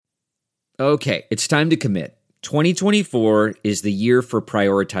Okay, it's time to commit. 2024 is the year for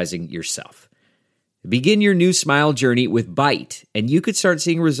prioritizing yourself. Begin your new smile journey with Byte, and you could start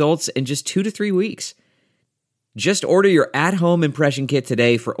seeing results in just 2 to 3 weeks. Just order your at-home impression kit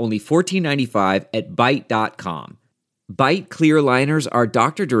today for only $14.95 at Byte.com. Byte clear liners are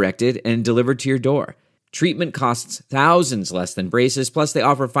doctor-directed and delivered to your door. Treatment costs thousands less than braces, plus they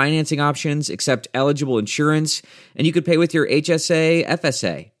offer financing options, accept eligible insurance, and you could pay with your HSA,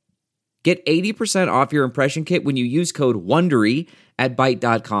 FSA. Get 80% off your impression kit when you use code WONDERY at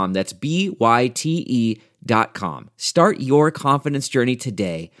Byte.com. That's BYTE.com. Start your confidence journey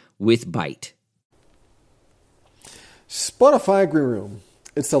today with Byte. Spotify Green Room.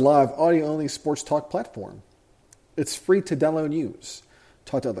 It's a live audio-only sports talk platform. It's free to download and use.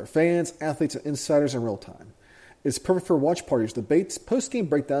 Talk to other fans, athletes, and insiders in real time. It's perfect for watch parties, debates, post-game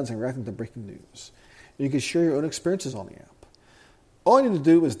breakdowns, and reacting to breaking news. And you can share your own experiences on the app. All you need to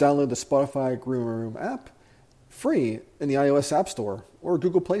do is download the Spotify Green Room app, free in the iOS App Store or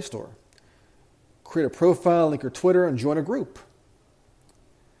Google Play Store. Create a profile, link your Twitter, and join a group.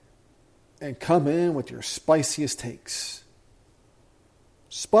 And come in with your spiciest takes.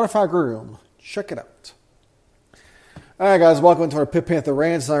 Spotify Green Room. Check it out. All right, guys, welcome to our Pitt Panther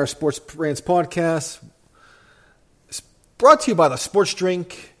Rants and our Sports Rants podcast. It's brought to you by the Sports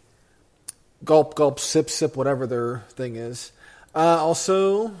Drink, Gulp, Gulp, Sip, Sip, whatever their thing is.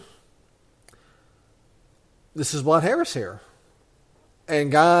 Also, this is Vlad Harris here. And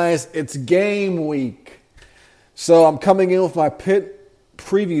guys, it's game week. So I'm coming in with my Pitt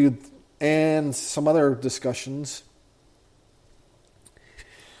preview and some other discussions.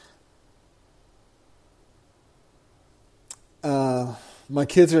 My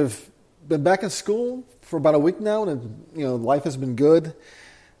kids have been back in school for about a week now, and life has been good.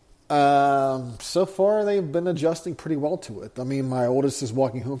 So far, they've been adjusting pretty well to it. I mean, my oldest is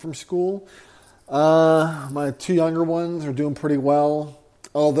walking home from school. My 2 younger ones are doing pretty well,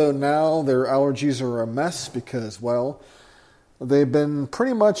 although now their allergies are a mess because, well, they've been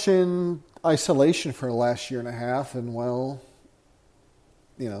pretty much in isolation for the last year and a half, and, well,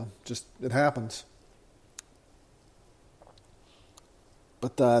 just it happens.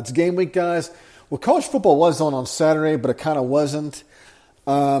 But it's game week, guys. Well, college football was on Saturday, but it kind of wasn't.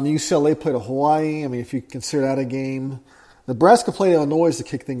 UCLA played Hawaii. I mean, if you consider that a game. Nebraska played Illinois to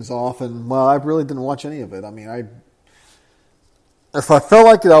kick things off, and, well, I really didn't watch any of it. I mean, if I felt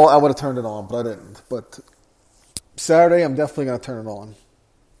like it, I would have turned it on, but I didn't. But Saturday, I'm definitely going to turn it on.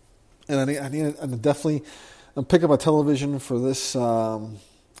 And I'm picking up a television for this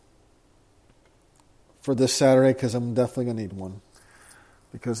Saturday because I'm definitely going to need one.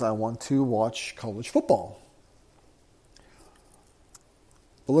 Because I want to watch college football.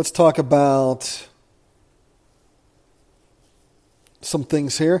 But let's talk about some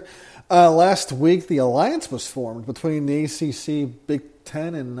things here. Last week, the alliance was formed between the ACC, Big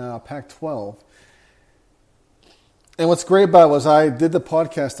Ten, and Pac-12. And what's great about it was I did the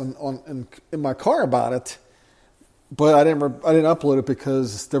podcast in my car about it, but I didn't upload it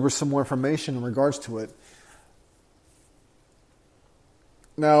because there was some more information in regards to it.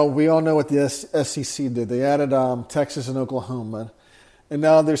 Now, we all know what the SEC did. They added Texas and Oklahoma. And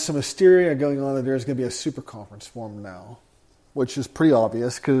now there's some hysteria going on that there's going to be a super conference formed now, which is pretty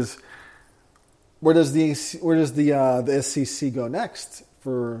obvious because where does the SEC go next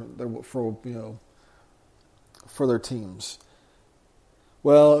for their teams?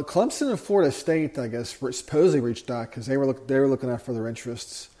 Well, Clemson and Florida State, I guess, supposedly reached out because they were looking out for their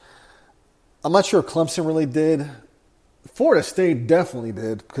interests. I'm not sure if Clemson really did. Florida State definitely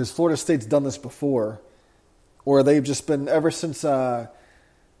did because Florida State's done this before, or they've just been ever since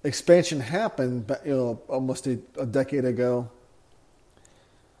expansion happened, almost a decade ago.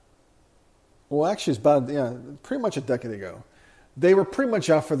 Well, actually, it's about pretty much a decade ago. They were pretty much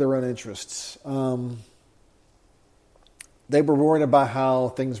out for their own interests. They were worried about how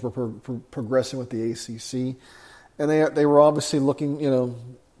things were progressing with the ACC, and they were obviously looking,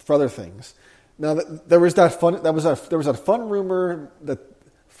 for other things. Now there was that fun rumor that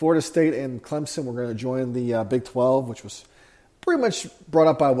Florida State and Clemson were going to join the Big 12, which was pretty much brought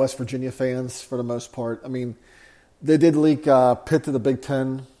up by West Virginia fans for the most part. I mean, they did leak Pitt to the Big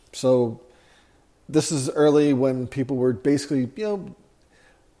 10, so this is early when people were basically,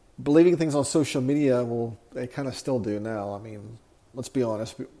 believing things on social media. Well, they kind of still do now. I mean, let's be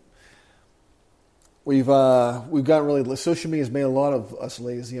honest. We've gotten really, social media has made a lot of us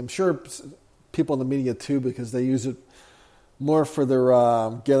lazy. I'm sure people in the media too, because they use it more for their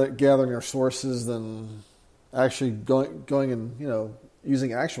gathering their sources than actually going and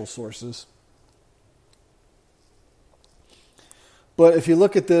using actual sources. But if you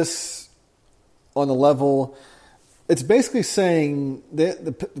look at this, on the level. It's basically saying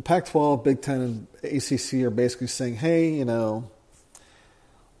the Pac-12, Big Ten, and ACC are basically saying, hey,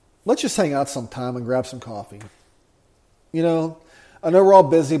 let's just hang out sometime and grab some coffee. I know we're all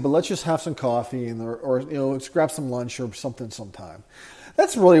busy, but let's just have some coffee or let's grab some lunch or something sometime.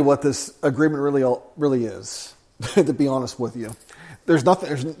 That's really what this agreement really is. To be honest with you, there's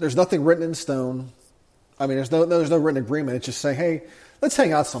nothing written in stone. I mean, there's no written agreement. It's just saying, hey, let's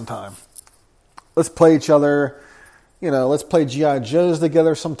hang out sometime. Let's play each other. Let's play G.I. Joes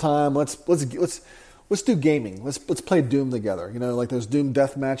together sometime. Let's do gaming. Let's play Doom together. Like those Doom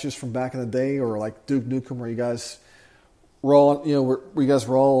death matches from back in the day, or like Duke Nukem, where you guys roll. Where you guys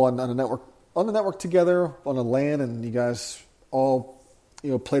roll on the network together on a LAN, and you guys all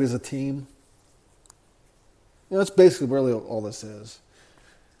played as a team. That's basically really all this is.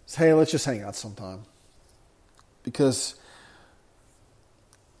 It's, hey, let's just hang out sometime, because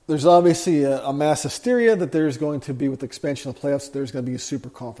there's obviously a mass hysteria that there's going to be, with the expansion of playoffs, there's going to be a super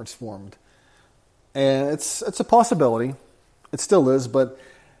conference formed. And it's a possibility. It still is, but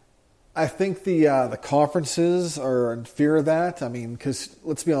I think the conferences are in fear of that. I mean, because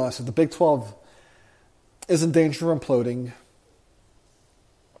let's be honest, if the Big 12 is in danger of imploding,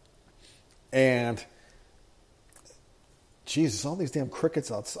 and Jesus, all these damn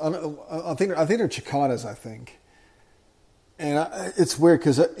crickets outside. I think they're cicadas, I think. And it's weird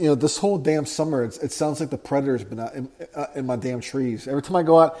because this whole damn summer, it sounds like the predator's been out in my damn trees. Every time I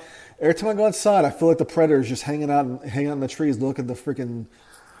go outside, I feel like the predator's just hanging out in the trees, looking to freaking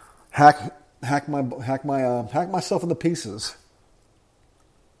hack myself into pieces.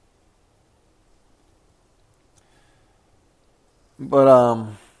 But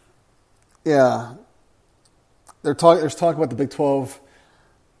yeah, there's talk about the Big 12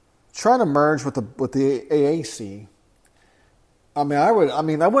 trying to merge with the AAC. I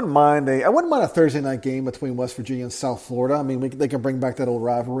wouldn't mind a Thursday night game between West Virginia and South Florida. I mean, they can bring back that old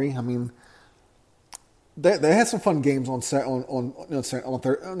rivalry. I mean, they had some fun games not Saturday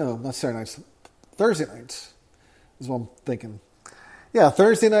nights, Thursday nights is what I'm thinking. Yeah,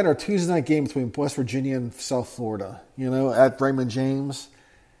 Thursday night or Tuesday night game between West Virginia and South Florida. At Raymond James.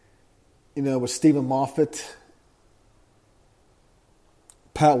 With Stephen Moffitt,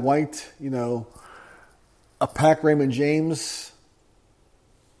 Pat White. A pack Raymond James.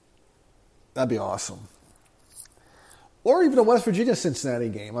 That'd be awesome. Or even a West Virginia-Cincinnati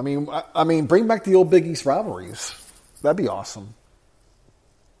game. I mean, bring back the old Big East rivalries. That'd be awesome.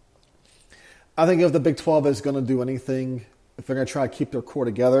 I think if the Big 12 is going to do anything, if they're going to try to keep their core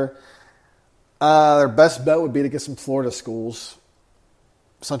together, their best bet would be to get some Florida schools.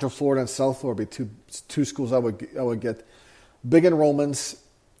 Central Florida and South Florida would be two schools I would get. Big enrollments.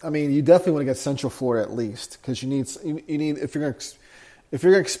 I mean, you definitely want to get Central Florida at least, because you need if you're going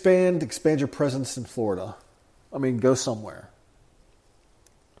to expand your presence in Florida. I mean, go somewhere.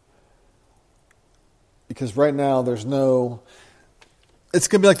 Because right now it's going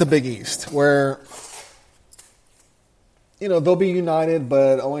to be like the Big East, where they'll be united,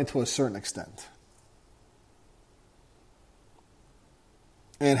 but only to a certain extent.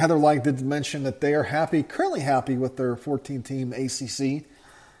 And Heather Lyke did mention that they are currently happy with their 14-team ACC.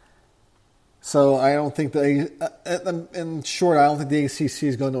 So I don't think in short, I don't think the ACC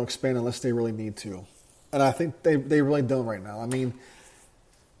is going to expand unless they really need to. And I think they really don't right now. I mean,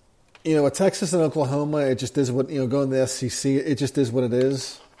 with Texas and Oklahoma, it just is what, going to the SEC, it just is what it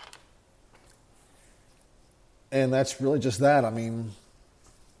is. And that's really just that. I mean,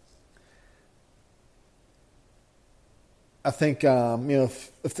 I think,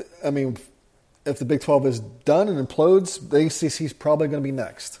 if the Big 12 is done and implodes, the ACC is probably going to be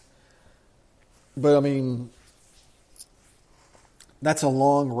next. But, I mean, that's a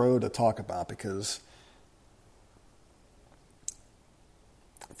long road to talk about, because,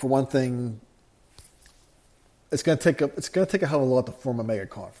 for one thing, it's going to take a hell of a lot to form a mega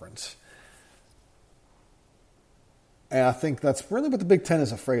conference. And I think that's really what the Big Ten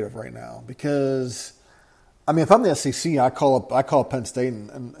is afraid of right now, because, I mean, if I'm the SEC, I call up Penn State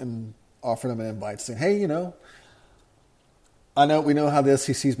and offer them an invite, saying, hey, we know how the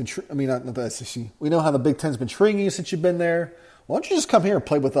SEC's been. Not the SEC. We know how the Big Ten's been treating you since you've been there. Why don't you just come here and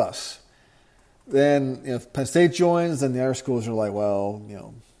play with us? Then, if Penn State joins, then the other schools are like, well,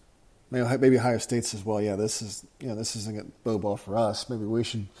 maybe Ohio State says, well, yeah, this isn't a bow ball for us. Maybe we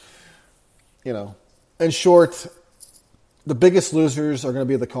should, In short, the biggest losers are going to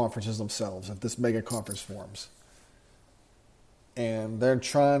be the conferences themselves if this mega conference forms. And they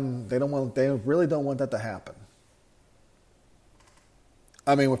really don't want that to happen.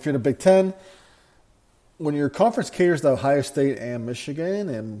 I mean, if you're the Big Ten, when your conference caters to Ohio State and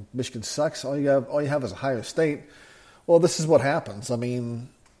Michigan sucks, all you have is Ohio State. Well, this is what happens. I mean,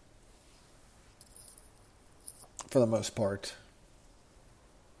 for the most part.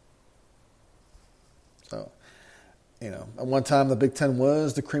 So, at one time the Big Ten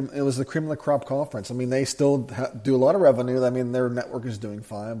was the cream. It was the cream of the crop conference. I mean, they still do a lot of revenue. I mean, their network is doing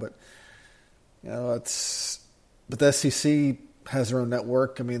fine, but but the SEC has their own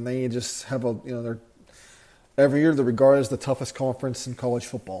network. I mean, they just have they're every year they're regarded as the toughest conference in college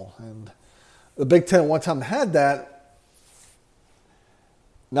football, and the Big Ten one time had that.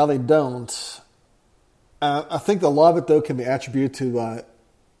 Now they don't. I think a lot of it though can be attributed to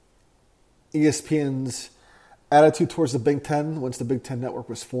ESPN's attitude towards the Big Ten once the Big Ten network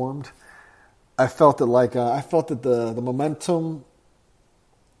was formed. I felt that the momentum,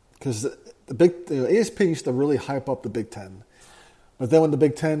 because the ESPN used to really hype up the Big Ten, but then when the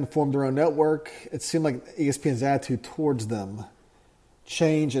Big Ten formed their own network, it seemed like ESPN's attitude towards them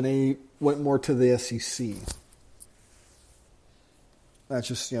changed, and they went more to the SEC. That's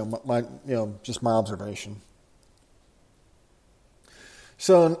just just my observation.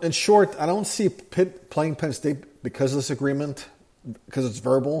 So in short, I don't see Pitt playing Penn State because of this agreement, because it's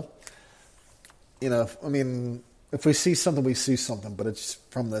verbal. If we see something, we see something, but it's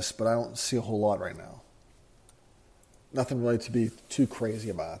from this. But I don't see a whole lot right now. Nothing really to be too crazy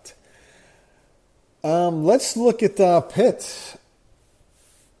about. Let's look at Pitt.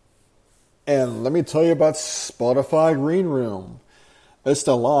 And let me tell you about Spotify Green Room. It's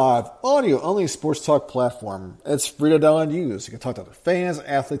the live, audio-only sports talk platform. It's free to download and use. You can talk to other fans,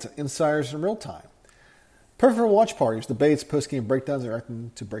 athletes, and insiders in real time. Perfect for watch parties, debates, post-game breakdowns, and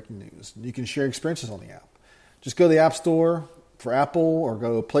reacting to breaking news. You can share experiences on the app. Just go to the App Store for Apple or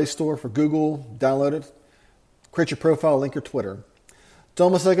go to Play Store for Google, download it, create your profile, link your Twitter. It's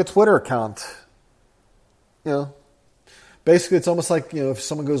almost like a Twitter account. Basically, it's almost like if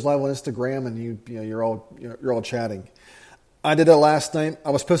someone goes live on Instagram and you're all chatting. I did it last night.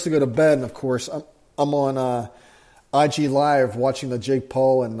 I was supposed to go to bed, and of course, I'm on IG Live watching the Jake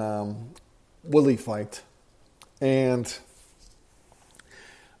Paul and Woodley fight. And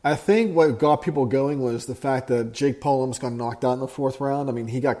I think what got people going was the fact that Jake Paul almost got knocked out in the fourth round. I mean,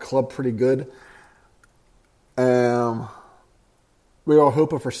 he got clubbed pretty good. We were all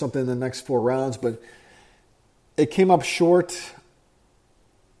hoping for something in the next 4 rounds, but it came up short.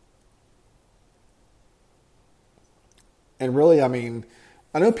 And really, I mean,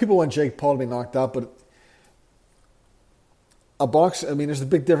 I know people want Jake Paul to be knocked out, but there's a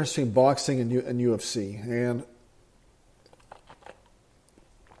big difference between boxing and UFC. And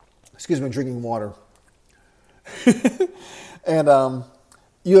excuse me, I'm drinking water. And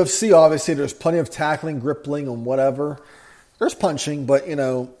UFC, obviously, there's plenty of tackling, grappling, and whatever. There's punching, but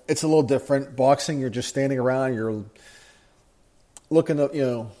it's a little different. Boxing, you're just standing around, you're looking up,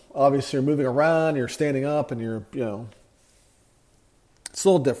 obviously you're moving around, you're standing up, and you're, it's a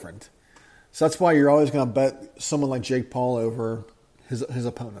little different. So that's why you're always going to bet someone like Jake Paul over his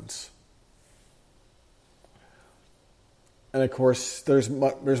opponents. And of course, there's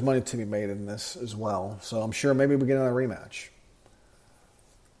money to be made in this as well. So I'm sure maybe we get another rematch.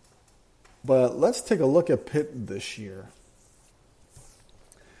 But let's take a look at Pitt this year.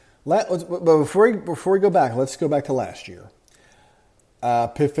 But before we go back, let's go back to last year.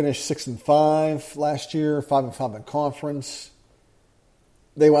 Pitt finished 6-5 last year, 5-5 in conference.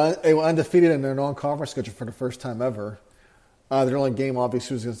 They were undefeated in their non-conference schedule for the first time ever. Their only game,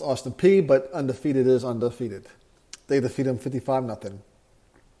 obviously, was against Austin Peay, but undefeated is undefeated. They defeated them 55-0.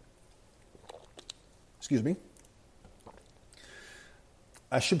 Excuse me.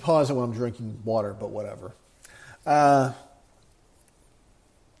 I should pause it when I'm drinking water, but whatever.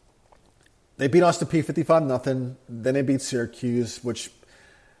 They beat Austin Peay 55-0. Then they beat Syracuse, which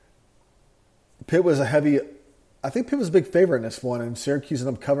Pitt was I think Pitt was a big favorite in this one, and Syracuse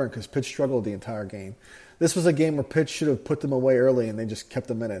ended up covering because Pitt struggled the entire game. This was a game where Pitt should have put them away early, and they just kept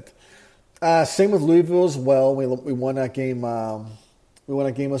them in it. Same with Louisville as well. We won that game. We won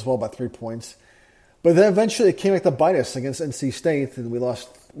that game as well by 3 points. But then eventually it came back to bite us against NC State, and we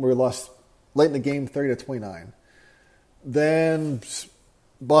lost late in the game, 30-29. Then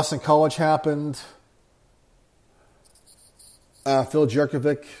Boston College happened. Phil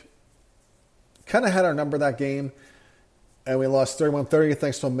Jerkovic kind of had our number that game, and we lost 31-30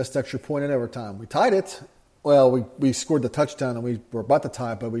 thanks to a missed extra point in overtime. We tied it. Well, we scored the touchdown, and we were about to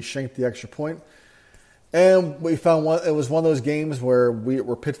tie it, but we shanked the extra point. And we found it was one of those games where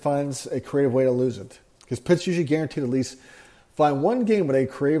Pitt finds a creative way to lose it. Because Pitt's usually guaranteed at least find one game where they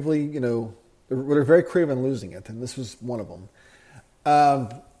creatively, where they're very creative in losing it, and this was one of them.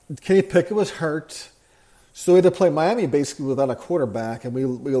 Kenny Pickett was hurt. So we had to play Miami basically without a quarterback, and we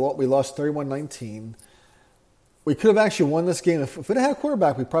lost 31-19. We could have actually won this game. If we didn't have a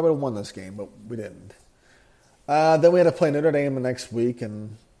quarterback, we probably would have won this game, but we didn't. Then we had to play Notre Dame the next week,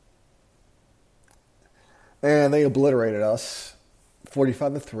 and they obliterated us,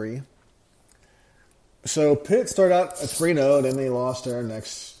 45-3. So Pitt started out at 3-0, and then they lost their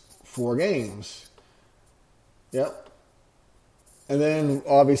next 4 games. Yep. And then,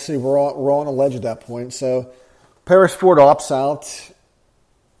 obviously, we're on a ledge at that point. So Paris Ford opts out,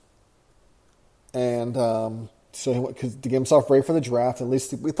 and to get himself ready for the draft. At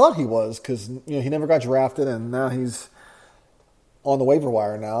least we thought he was, because he never got drafted, and now he's on the waiver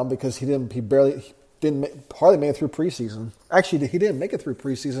wire now because he hardly made it through preseason. Actually, he didn't make it through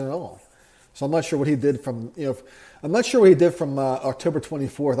preseason at all. So I'm not sure what he did from October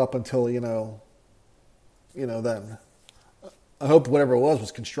 24th up until then. I hope whatever it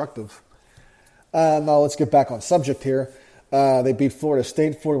was constructive. Now let's get back on subject here. They beat Florida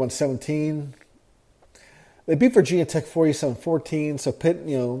State 41-17. They beat Virginia Tech 47-14. So Pitt,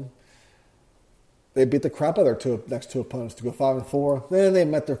 they beat the crap out of their next two opponents to go 5-4. Then they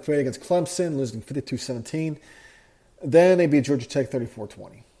met their fate against Clemson, losing 52-17. Then they beat Georgia Tech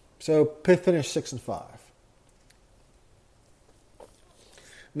 34-20. So Pitt finished 6-5.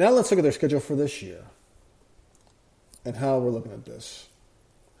 Now let's look at their schedule for this year and how we're looking at this.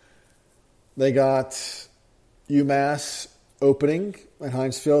 They got UMass opening at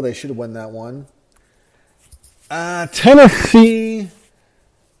Heinz Field. They should win that one. Tennessee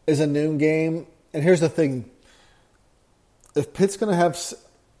is a noon game. And here's the thing. If Pitt's going to have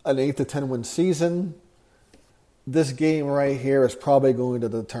an 8-10 win season, this game right here is probably going to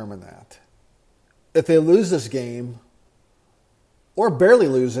determine that. If they lose this game, or barely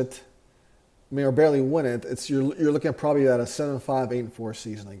lose it, or barely win it, you're looking at probably at a 7-5, 8-4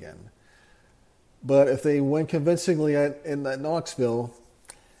 season again. But if they win convincingly in Knoxville,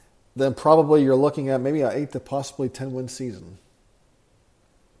 then probably you're looking at maybe an 8 to possibly 10 win season.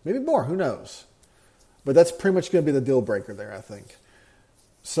 Maybe more, who knows? But that's pretty much going to be the deal breaker there, I think.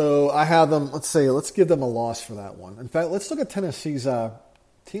 So I have them, let's give them a loss for that one. In fact, let's look at Tennessee's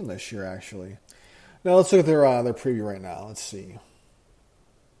team this year, actually. Now let's look at their preview right now. Let's see.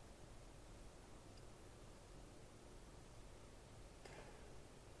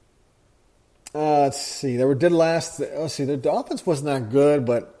 Let's see. They were dead last. Let's see. The offense wasn't that good,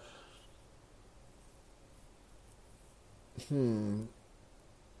 but it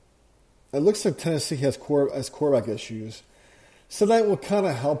looks like Tennessee has quarterback issues, so that will kind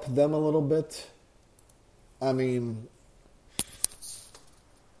of help them a little bit. I mean,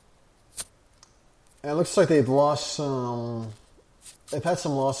 it looks like they've lost some. They've had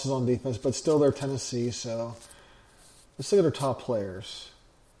some losses on defense, but still they're Tennessee. So let's look at their top players.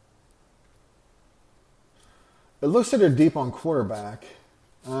 It looks like they're deep on quarterback.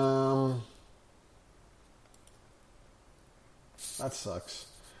 That sucks.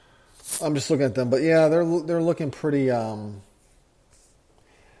 I'm just looking at them, but yeah, they're looking pretty. He ran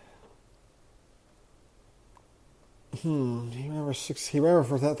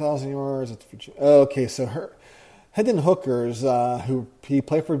for 1,000 yards. Okay, so Hendon Hooker's who he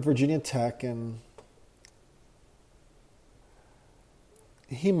played for Virginia Tech, and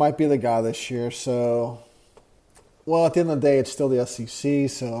he might be the guy this year. So. Well, at the end of the day, it's still the SEC,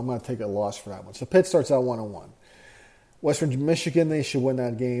 so I'm going to take a loss for that one. So Pitt starts out 1-1. Western Michigan, they should win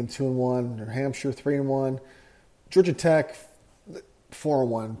that game 2-1. New Hampshire 3-1. Georgia Tech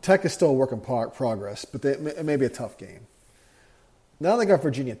 4-1. Tech is still a work in progress, but it may be a tough game. Now they got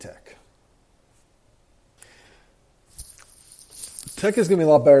Virginia Tech. Tech is going to be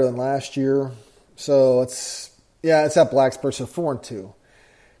a lot better than last year, so it's at Blacksburg, so 4-2.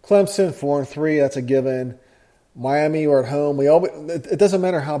 Clemson 4-3. That's a given. Miami, we're at home. It doesn't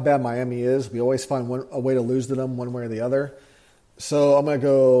matter how bad Miami is. We always find a way to lose to them one way or the other. So I'm going to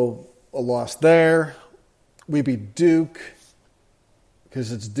go a loss there. We beat Duke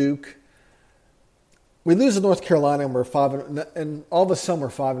because it's Duke. We lose to North Carolina and we're 5, and all of a sudden we're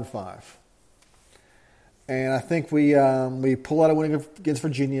 5-5. And I think we pull out a win against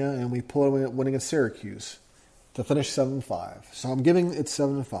Virginia and we pull out a win against Syracuse to finish 7-5. So I'm giving it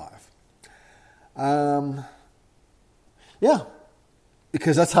 7-5. Yeah,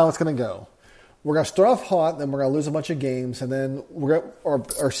 because that's how it's going to go. We're going to start off hot, then we're going to lose a bunch of games, and then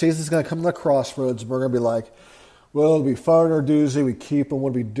our season's going to come to the crossroads. We're going to be like, well, it'll be fire or doozy. We keep them.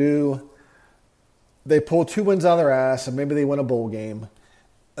 What do we do? They pull 2 wins out of their ass, and maybe they win a bowl game.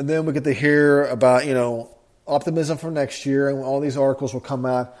 And then we get to hear about, optimism for next year, and all these articles will come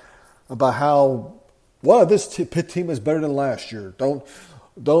out about how, this Pitt team is better than last year.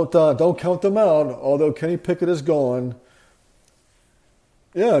 Don't count them out. Although Kenny Pickett is gone,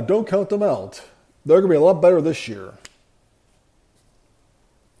 yeah, don't count them out. They're going to be a lot better this year.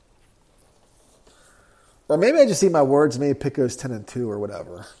 Or maybe I just eat my words. Maybe Pitt goes 10-2 or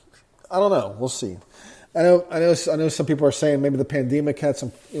whatever. I don't know. We'll see. I know. Some people are saying maybe the pandemic had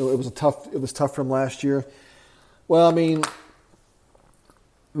some. It was tough for him last year. Well, I mean,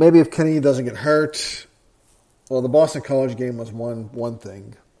 maybe if Kenny doesn't get hurt. Well, the Boston College game was one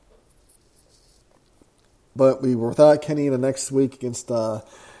thing, but we were without Kenny the next week against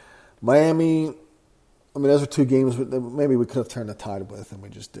Miami. I mean, those were two games that maybe we could have turned the tide with, and we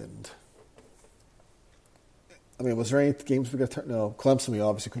just didn't. I mean, was there any games we could have turned? No, Clemson we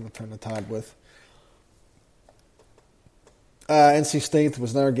obviously couldn't have turned the tide with. NC State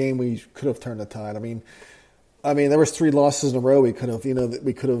was another game we could have turned the tide. I mean, there was 3 losses in a row we could have.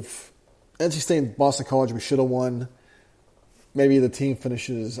 NC State and Boston College we should have won. Maybe the team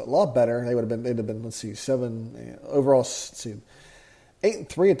finishes a lot better. They'd have been 7 overall. Let's see,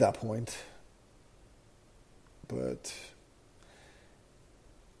 8-3 at that point. But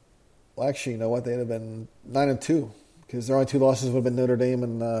well, actually, you know what? They'd have been 9-2 because their only 2 losses would have been Notre Dame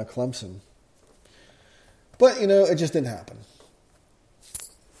and Clemson. But it just didn't happen.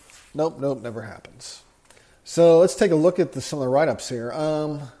 Nope, never happens. So let's take a look at some of the write-ups here.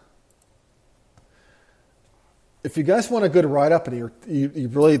 If you guys want a good write-up and you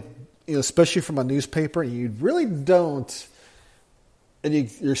really, especially from a newspaper, you really don't,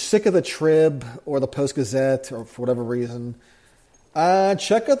 and you're sick of the Trib or the Post-Gazette or for whatever reason,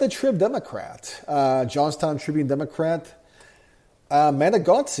 check out the Trib Democrat, Johnstown Tribune Democrat. Amanda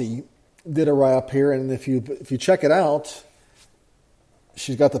Gotzi did a write-up here, and if you check it out,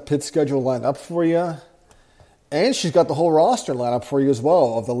 she's got the Pitt schedule lined up for you, and she's got the whole roster lined up for you as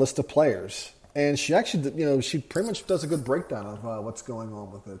well of the list of players. And she actually, she pretty much does a good breakdown of what's going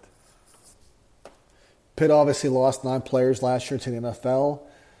on with it. Pitt obviously lost 9 players last year to the NFL,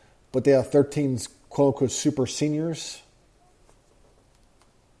 but they have 13 quote-unquote super seniors.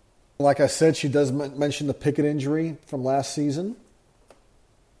 Like I said, she does mention the Pickett injury from last season.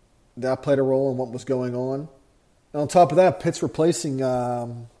 That played a role in what was going on. And on top of that, Pitt's replacing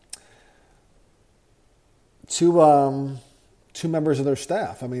two members of their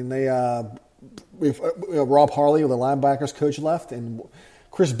staff. I mean, Rob Harley, the linebackers coach, left, and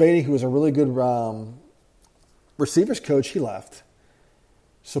Chris Beatty, who was a really good receivers coach, he left.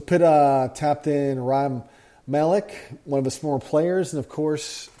 So Pitt tapped in Ryan Malik, one of his former players, and of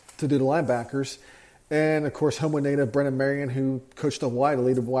course to do the linebackers, and of course Homewood native Brendan Marion, who coached Hawaii to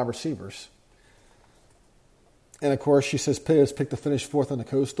lead the wide receivers. And of course, she says Pitt has picked to finish 4th on the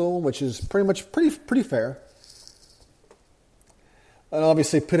Coastal, which is pretty fair. And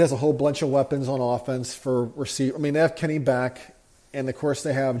obviously, Pitt has a whole bunch of weapons on offense for receiver. I mean, they have Kenny back, and of course,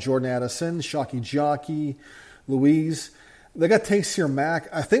 they have Jordan Addison, Shockey Jockey, Louise. They got Tayseer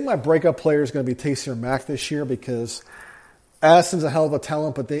Mack. I think my breakup player is going to be Tayseer Mack this year because Addison's a hell of a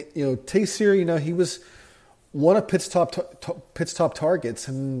talent, but Tayseer, he was one of Pitt's top targets,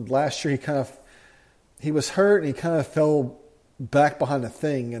 and last year he was hurt and he kind of fell back behind the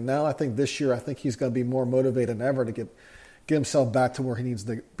thing, and now I think this year he's going to be more motivated than ever to get himself back to where he needs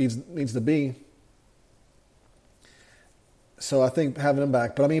to be. So I think having him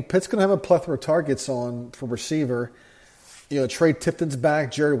back. But I mean, Pitt's going to have a plethora of targets on for receiver. Trey Tipton's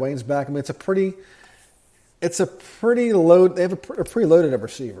back, Jared Wayne's back. I mean, it's a pretty load. They have a pretty loaded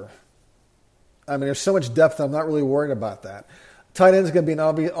receiver. I mean, there's so much depth. I'm not really worried about that. Tight end is going to be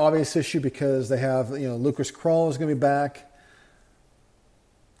an obvious issue because they have Lucas Krull is going to be back.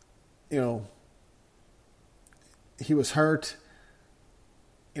 He was hurt.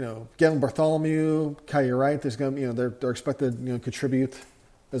 Gavin Bartholomew, Kyle Wright. There's going to they're expected to contribute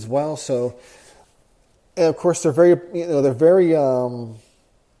as well. So, and of course they're very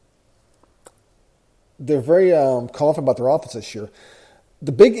confident about their offense this year.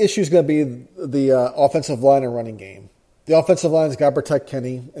 The big issue is going to be the offensive line and running game. The offensive line's got to protect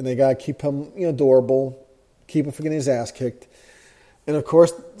Kenny, and they got to keep him durable, keep him from getting his ass kicked, and of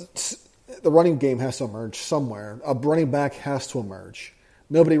course the running game has to emerge somewhere. A running back has to emerge.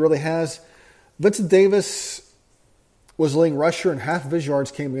 Nobody really has. Vincent Davis was the leading rusher, and half of his yards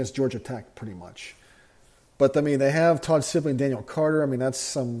came against Georgia Tech, pretty much. But, I mean, they have Todd Sibley and Daniel Carter. I mean, that's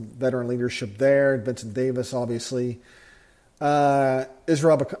some veteran leadership there. Vincent Davis, obviously.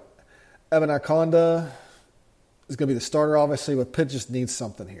 Israel Ebanaconda is going to be the starter, obviously, but Pitt just needs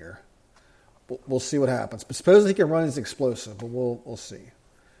something here. We'll see what happens. But supposedly he can run, he's explosive, but we'll see.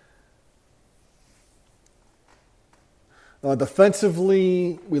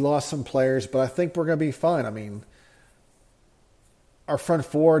 Defensively, we lost some players, but I think we're going to be fine. I mean, our front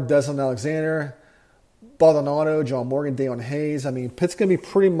four, Desmond Alexander, Baldonado, John Morgan, Dayon Hayes. I mean, Pitt's going to be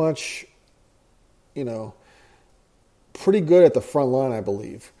pretty much, pretty good at the front line, I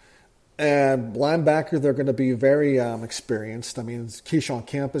believe. And linebacker, they're going to be very experienced. I mean, Keyshawn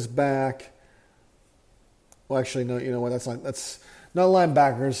Camp is back. Well, actually, no. You know what? That's not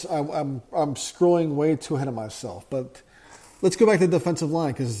linebackers. I'm scrolling way too ahead of myself. But let's go back to the defensive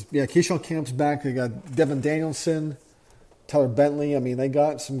line because Keyshawn Camp's back. They got Devin Danielson, Tyler Bentley. I mean, they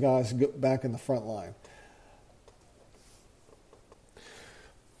got some guys back in the front line.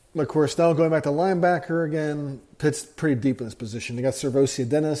 Of course, now going back to linebacker again, Pitt's pretty deep in this position. They got Servosia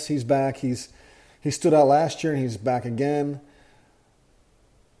Dennis. He's back. He stood out last year, and he's back again.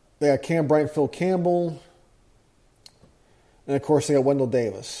 They got Cam Bryant, Phil Campbell. And, of course, they got Wendell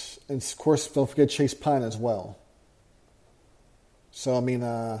Davis. And, of course, don't forget Chase Pine as well. So, I mean,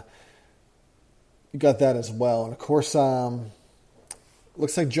 you got that as well. And, of course,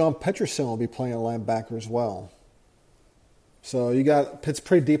 looks like John Peterson will be playing a linebacker as well. So you got Pitt's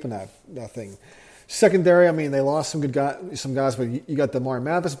pretty deep in that thing. Secondary, I mean, they lost some guys, but you got Damari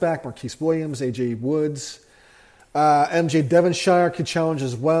Mathis back, Marquise Williams, A.J. Woods, M.J. Devonshire could challenge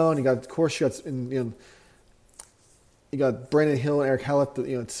as well, and you got Brandon Hill and Eric Hallett,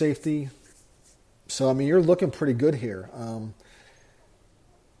 at safety. So I mean, you're looking pretty good here.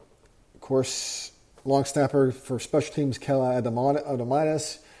 Of course, long snapper for special teams, Kela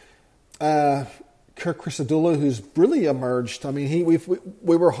Adamitis. Kirk Christodoulou, who's really emerged. I mean,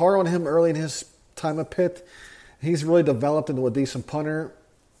 we were hard on him early in his time at Pitt. He's really developed into a decent punter,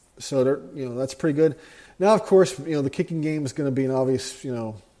 so that's pretty good. Now, of course, the kicking game is going to be an obvious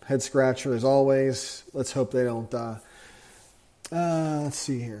head scratcher as always. Let's hope they don't. Let's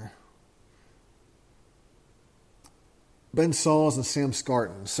see here. Ben Sauls and Sam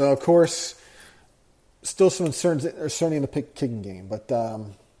Scarton. So, of course, still some uncertainty in the kicking game, but.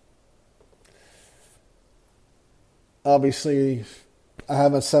 Obviously, I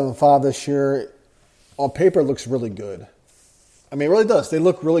have a 7-5 this year. On paper, it looks really good. I mean, it really does. They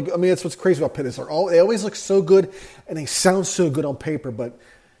look really good. I mean, that's what's crazy about Pitt. They always look so good, and they sound so good on paper, but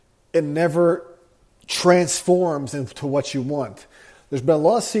it never transforms into what you want. There's been a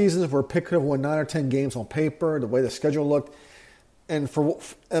lot of seasons where Pitt could have won 9 or 10 games on paper, the way the schedule looked. And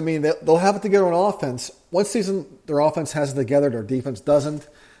they'll have it together on offense. One season, their offense has it together, their defense doesn't.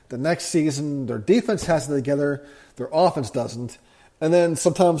 The next season, their defense has it together, their offense doesn't. And then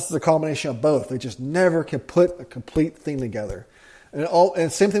sometimes it's a combination of both. They just never can put a complete thing together.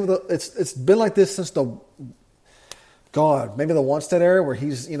 And same thing with it's been like this since maybe the Wanstead era where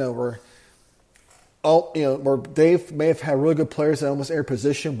he's, where Dave may have had really good players at almost every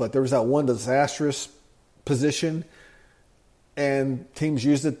position, but there was that one disastrous position and teams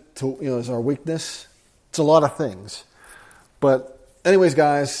used it to, as our weakness. It's a lot of things. But anyways,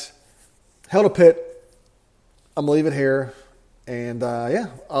 guys, hell to Pitt. I'm gonna leave it here, and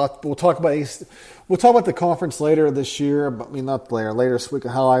we'll talk about the conference later this year. I mean, not later this week,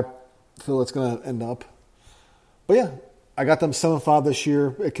 and how I feel it's gonna end up. But yeah, I got them 7-5 this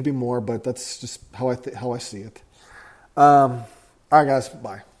year. It could be more, but that's just how I see it. All right, guys,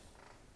 bye.